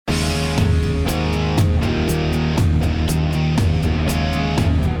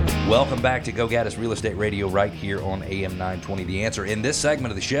Welcome back to Go Gaddis Real Estate Radio right here on AM 920 The Answer. In this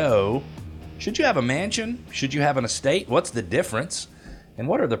segment of the show, should you have a mansion? Should you have an estate? What's the difference? And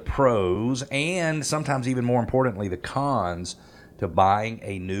what are the pros and sometimes even more importantly, the cons to buying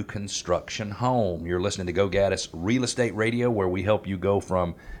a new construction home? You're listening to Go Gaddis Real Estate Radio, where we help you go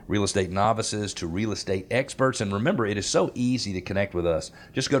from real estate novices to real estate experts. And remember, it is so easy to connect with us.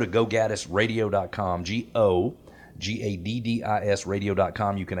 Just go to GoGaddisRadio.com, GoGaddis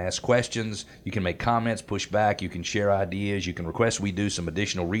radio.com. You can ask questions, you can make comments, push back, you can share ideas, you can request we do some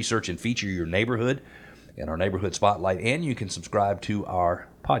additional research and feature your neighborhood in our neighborhood spotlight, and you can subscribe to our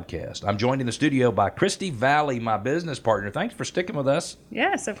podcast. I'm joined in the studio by Christy Valley, my business partner. Thanks for sticking with us.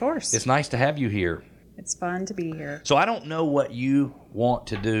 Yes, of course. It's nice to have you here. It's fun to be here. So I don't know what you want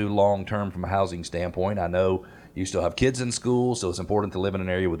to do long term from a housing standpoint. I know you still have kids in school, so it's important to live in an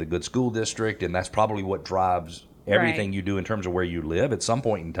area with a good school district, and that's probably what drives everything you do in terms of where you live at some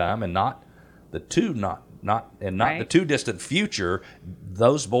point in time, and not the too distant future.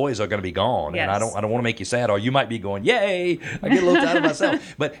 Those boys are going to be gone, yes. And I don't want to make you sad, or you might be going, "Yay!" I get a little tired of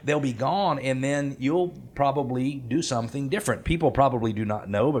myself, but they'll be gone, and then you'll probably do something different. People probably do not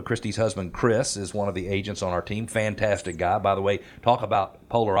know, but Christy's husband Chris is one of the agents on our team. Fantastic guy, by the way. Talk about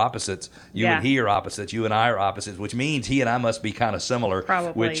polar opposites. You and he are opposites. You and I are opposites, which means he and I must be kind of similar,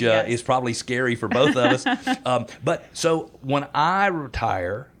 probably, which yes. is probably scary for both of us. But so when I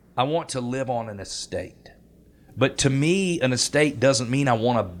retire, I want to live on an estate. But to me, an estate doesn't mean I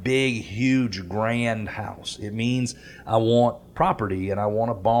want a big, huge, grand house. It means I want property, and I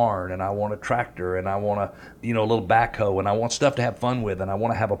want a barn, and I want a tractor, and I want a little backhoe, and I want stuff to have fun with, and I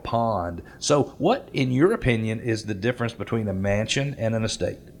want to have a pond. So what, in your opinion, is the difference between a mansion and an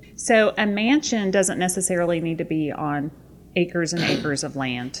estate? So a mansion doesn't necessarily need to be on acres and acres of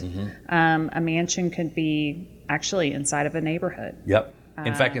land. Mm-hmm. A mansion could be actually inside of a neighborhood. Yep.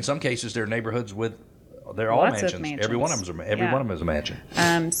 In fact, in some cases, there are neighborhoods with they're all mansions. Every one of them is a mansion.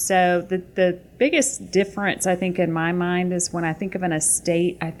 So the biggest difference, I think, in my mind is when I think of an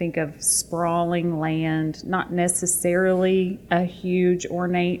estate, I think of sprawling land, not necessarily a huge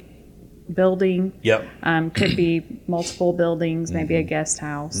ornate building. Yep. Could be multiple buildings, maybe a guest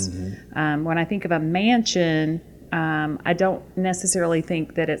house. Mm-hmm. When I think of a mansion, I don't necessarily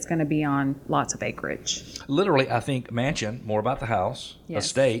think that it's going to be on lots of acreage. Literally, I think mansion, more about the house. Yes.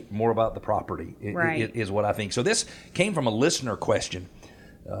 Estate, more about the property, right. is what I think. So this came from a listener question.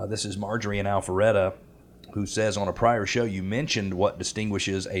 This is Marjorie in Alpharetta, who says, on a prior show, you mentioned what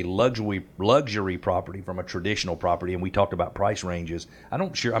distinguishes a luxury property from a traditional property, and we talked about price ranges.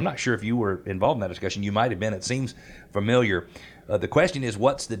 I'm not sure if you were involved in that discussion. You might have been. It seems familiar. The question is,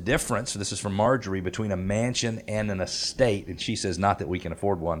 what's the difference, this is from Marjorie, between a mansion and an estate? And she says, not that we can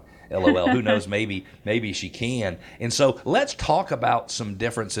afford one, LOL. Who knows, maybe she can. And so let's talk about some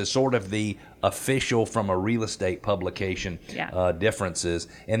differences, sort of the official from a real estate publication differences.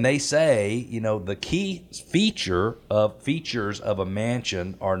 And they say, the key features of a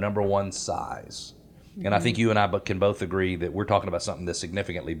mansion are, number one, size. And I think you and I can both agree that we're talking about something that's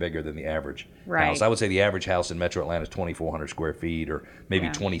significantly bigger than the average house. I would say the average house in Metro Atlanta is 2,400 square feet, or maybe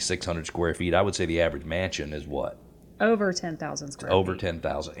 2,600 square feet. I would say the average mansion is what? Over 10,000 square feet. Over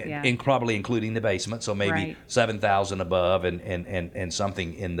 10,000, and probably including the basement, so maybe 7,000 above and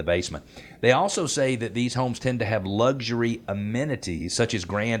something in the basement. They also say that these homes tend to have luxury amenities, such as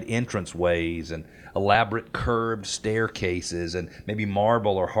grand entranceways and elaborate curved staircases and maybe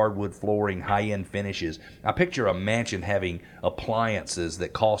marble or hardwood flooring, high-end finishes. I picture a mansion having appliances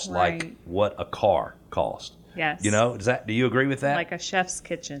that cost like what a car costs. Yes. Do you agree with that? Like a chef's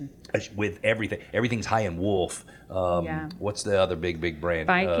kitchen. With everything. Everything's high-end. Wolf. What's the other big brand?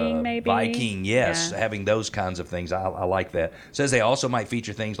 Viking, maybe? Viking, yes. Yeah. Having those kinds of things. I like that. Says they also might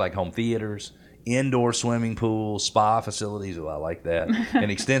feature things like home theaters, indoor swimming pools, spa facilities. Oh, I like that.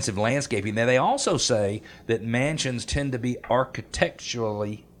 And extensive landscaping. Now, they also say that mansions tend to be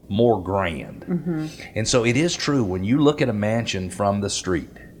architecturally more grand. Mm-hmm. And so it is true, when you look at a mansion from the street,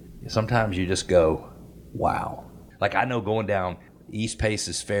 sometimes you just go, wow. Like, I know going down West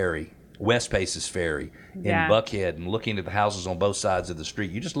Paces Ferry in Buckhead and looking at the houses on both sides of the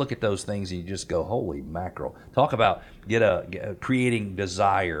street, you just look at those things and you just go, holy mackerel. Talk about creating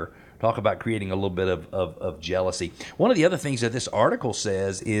desire. Talk about creating a little bit of jealousy. One of the other things that this article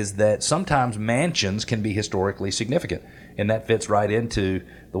says is that sometimes mansions can be historically significant. And that fits right into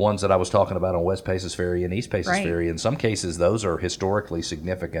the ones that I was talking about on West Paces Ferry and East Paces Ferry. In some cases, those are historically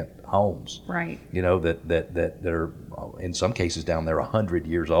significant homes. Right. That are, in some cases down there, 100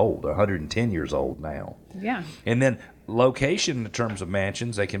 years old, 110 years old now. Yeah. And then location in terms of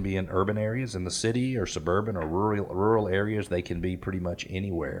mansions, they can be in urban areas in the city or suburban or rural areas. They can be pretty much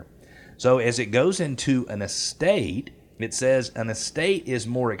anywhere. So as it goes into an estate, it says an estate is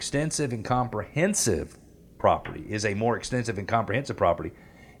more extensive and comprehensive property, is a more extensive and comprehensive property,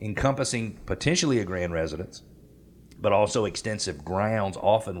 encompassing potentially a grand residence, but also extensive grounds,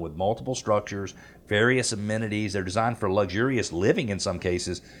 often with multiple structures, various amenities. They're designed for luxurious living in some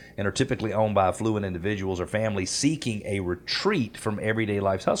cases and are typically owned by affluent individuals or families seeking a retreat from everyday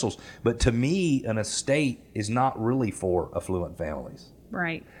life's hustles. But to me, an estate is not really for affluent families.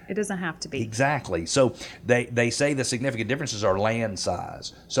 Right. It doesn't have to be. Exactly. So they say the significant differences are land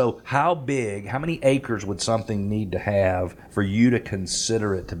size. So how many acres would something need to have for you to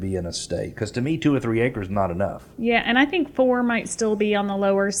consider it to be an estate? Because to me, 2 or 3 acres is not enough. Yeah, and I think 4 might still be on the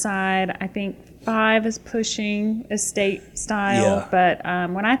lower side. I think 5 is pushing estate style. Yeah. But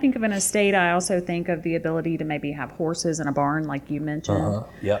when I think of an estate, I also think of the ability to maybe have horses in a barn, like you mentioned.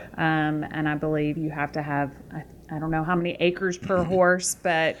 Yep. And I believe you have to have, I don't know how many acres per horse,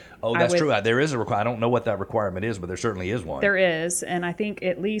 but Oh, that's true. There is a requirement. I don't know what that requirement is, but there certainly is one. there is, and I think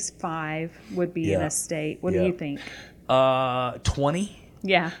at least 5 would be an Yeah. estate. What do Yeah. you think? 20.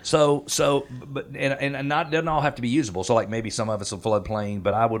 Yeah. But not doesn't all have to be usable. So like maybe some of it's a floodplain,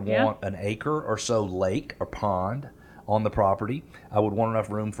 but I would Yeah. want an acre or so lake or pond on the property. I would want enough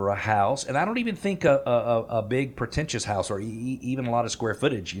room for a house, and I don't even think a big pretentious house or even a lot of square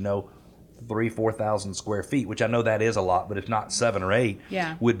footage. 3,000-4,000 square feet, which I know that is a lot, but if not 7 or 8,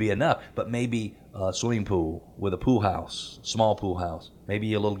 Yeah. would be enough. But maybe a swimming pool with a pool house, small pool house,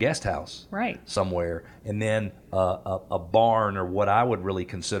 maybe a little guest house Right. somewhere, and then a barn or what I would really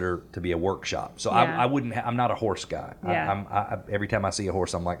consider to be a workshop. So Yeah. I wouldn't. I'm not a horse guy. Yeah. Every time I see a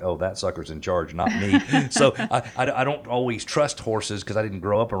horse, I'm like, oh, that sucker's in charge, not me. So I don't always trust horses because I didn't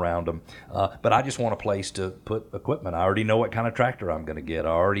grow up around them. But I just want a place to put equipment. I already know what kind of tractor I'm going to get. I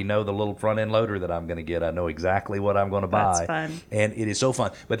already know the little front end loader that I'm going to get. I know exactly what I'm going to buy. That's fun. And it is so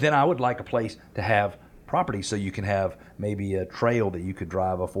fun. But then I would like a place to have property so you can have maybe a trail that you could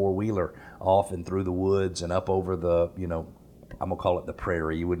drive a 4-wheeler off and through the woods and up over the, I'm going to call it the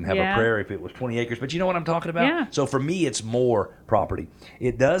prairie. You wouldn't have Yeah. a prairie if it was 20 acres, but you know what I'm talking about? Yeah. So for me, it's more property.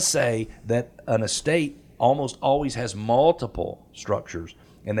 It does say that an estate almost always has multiple structures,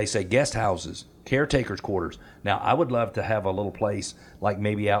 and they say guest houses, caretakers' quarters. Now, I would love to have a little place like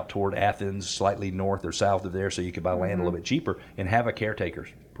maybe out toward Athens, slightly north or south of there, so you could buy land a little bit cheaper and have a caretaker's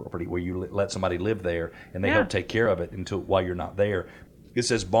property where you let somebody live there and they Yeah. help take care of it while you're not there. It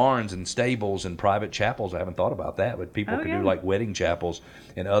says barns and stables and private chapels. I haven't thought about that, but people Oh, could yeah. do like wedding chapels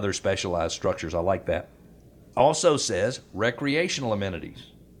and other specialized structures. I like that. Also says recreational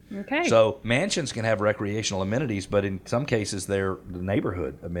amenities. Okay. So mansions can have recreational amenities, but in some cases they're the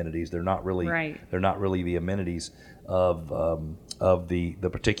neighborhood amenities. They're not really Right. They're not really the amenities of the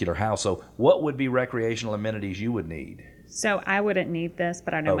particular house. So what would be recreational amenities you would need? So I wouldn't need this,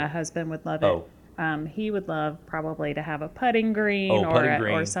 but I know Oh. my husband would love it. Oh. He would love probably to have a putting green, Oh, putting or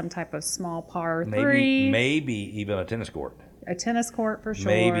green. some type of small par Maybe 3, maybe even a tennis court. a tennis court for sure.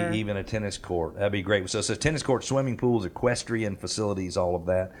 Maybe even a tennis court. That'd be great. So it says tennis court, swimming pools, equestrian facilities, all of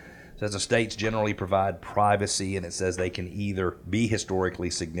that. It says estates generally provide privacy, and it says they can either be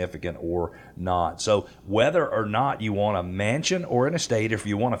historically significant or not. So whether or not you want a mansion or an estate, if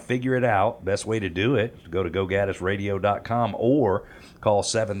you want to figure it out, best way to do it is go to gogaddisradio.com or call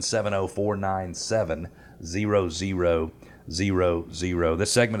 770-497-0000.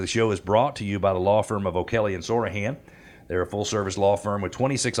 This segment of the show is brought to you by the law firm of O'Kelly and Sorahan. They're a full-service law firm with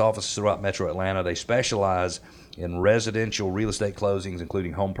 26 offices throughout Metro Atlanta. They specialize in residential real estate closings,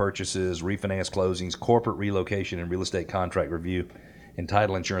 including home purchases, refinance closings, corporate relocation, and real estate contract review and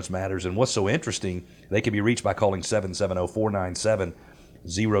title insurance matters. And what's so interesting, they can be reached by calling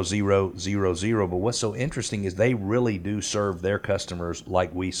 770-497-0000. But what's so interesting is they really do serve their customers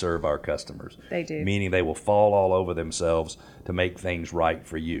like we serve our customers. They do. Meaning they will fall all over themselves to make things right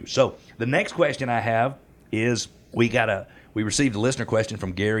for you. So the next question I have is, we received a listener question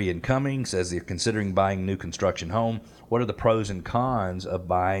from Gary in Cumming. Says they're considering buying a new construction home. What are the pros and cons of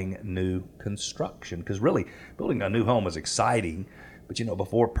buying new construction? Because really, building a new home is exciting, but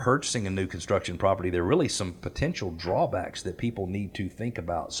before purchasing a new construction property, there are really some potential drawbacks that people need to think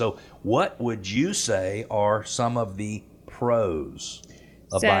about. So what would you say are some of the pros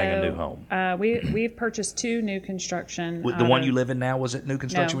of buying a new home? We've purchased 2 new construction. The one you live in now, was it new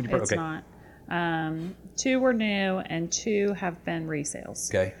construction? No, when you it's okay. not. 2 were new and 2 have been resales.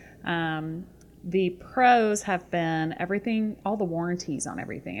 Okay. The pros have been everything, all the warranties on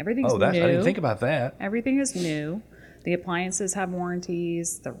everything. Everything's new. I didn't think about that. Everything is new. The appliances have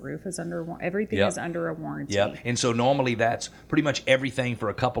warranties. The roof is everything Yep. is under a warranty. Yeah, and so normally that's pretty much everything for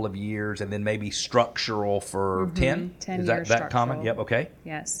a couple of years, and then maybe structural for 10. 10 Is years that common? structural. Yep. Okay.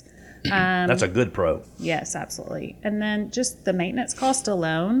 Yes. That's a good pro. Yes, absolutely. And then just the maintenance cost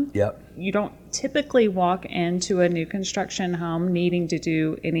alone. Yep. You don't typically walk into a new construction home needing to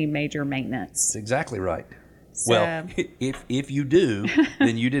do any major maintenance. That's exactly right. So, Well, if you do,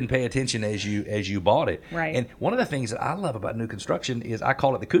 then you didn't pay attention as you bought it. Right. And one of the things that I love about new construction is I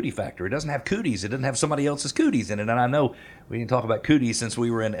call it the cootie factor. It doesn't have cooties. It doesn't have somebody else's cooties in it. And I know we didn't talk about cooties since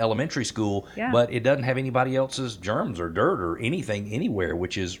we were in elementary school, Yeah. but it doesn't have anybody else's germs or dirt or anything anywhere,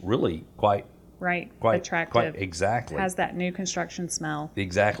 which is really quite attractive. Quite exactly. Has that new construction smell.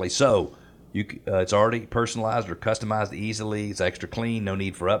 Exactly. So it's already personalized or customized easily. It's extra clean. No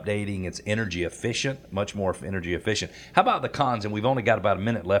need for updating. It's energy efficient, much more energy efficient. How about the cons? And we've only got about a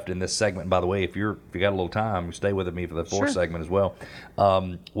minute left in this segment. And by the way, if you got a little time, stay with me for the fourth Sure. segment as well.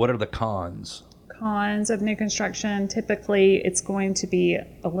 What are the cons? Cons of new construction, typically it's going to be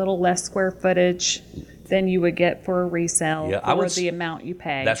a little less square footage than you would get for a resale for the amount you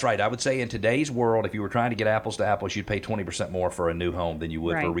pay. That's right. I would say in today's world, if you were trying to get apples to apples, you'd pay 20% more for a new home than you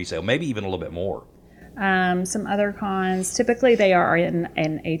would for a Right. resale, maybe even a little bit more. Some other cons, typically they are in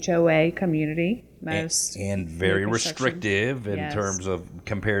an HOA community. Most And very new construction. restrictive in Yes. terms of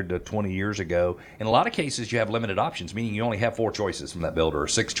compared to 20 years ago. In a lot of cases, you have limited options, meaning you only have 4 choices from that builder or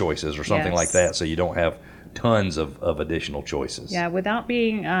 6 choices or something Yes. like that. So you don't have tons of additional choices. Yeah, without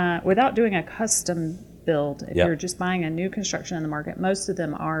doing a custom build, if Yep. you're just buying a new construction in the market, most of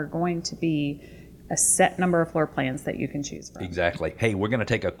them are going to be a set number of floor plans that you can choose from. Exactly. Hey, we're going to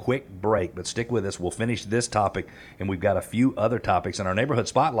take a quick break, but stick with us. We'll finish this topic, and we've got a few other topics. In our Neighborhood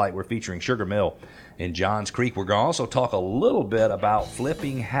Spotlight, we're featuring Sugar Mill in Johns Creek. We're going to also talk a little bit about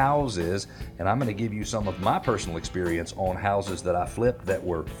flipping houses, and I'm going to give you some of my personal experience on houses that I flipped that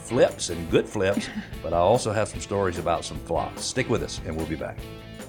were flips and good flips, but I also have some stories about some flops. Stick with us, and we'll be back.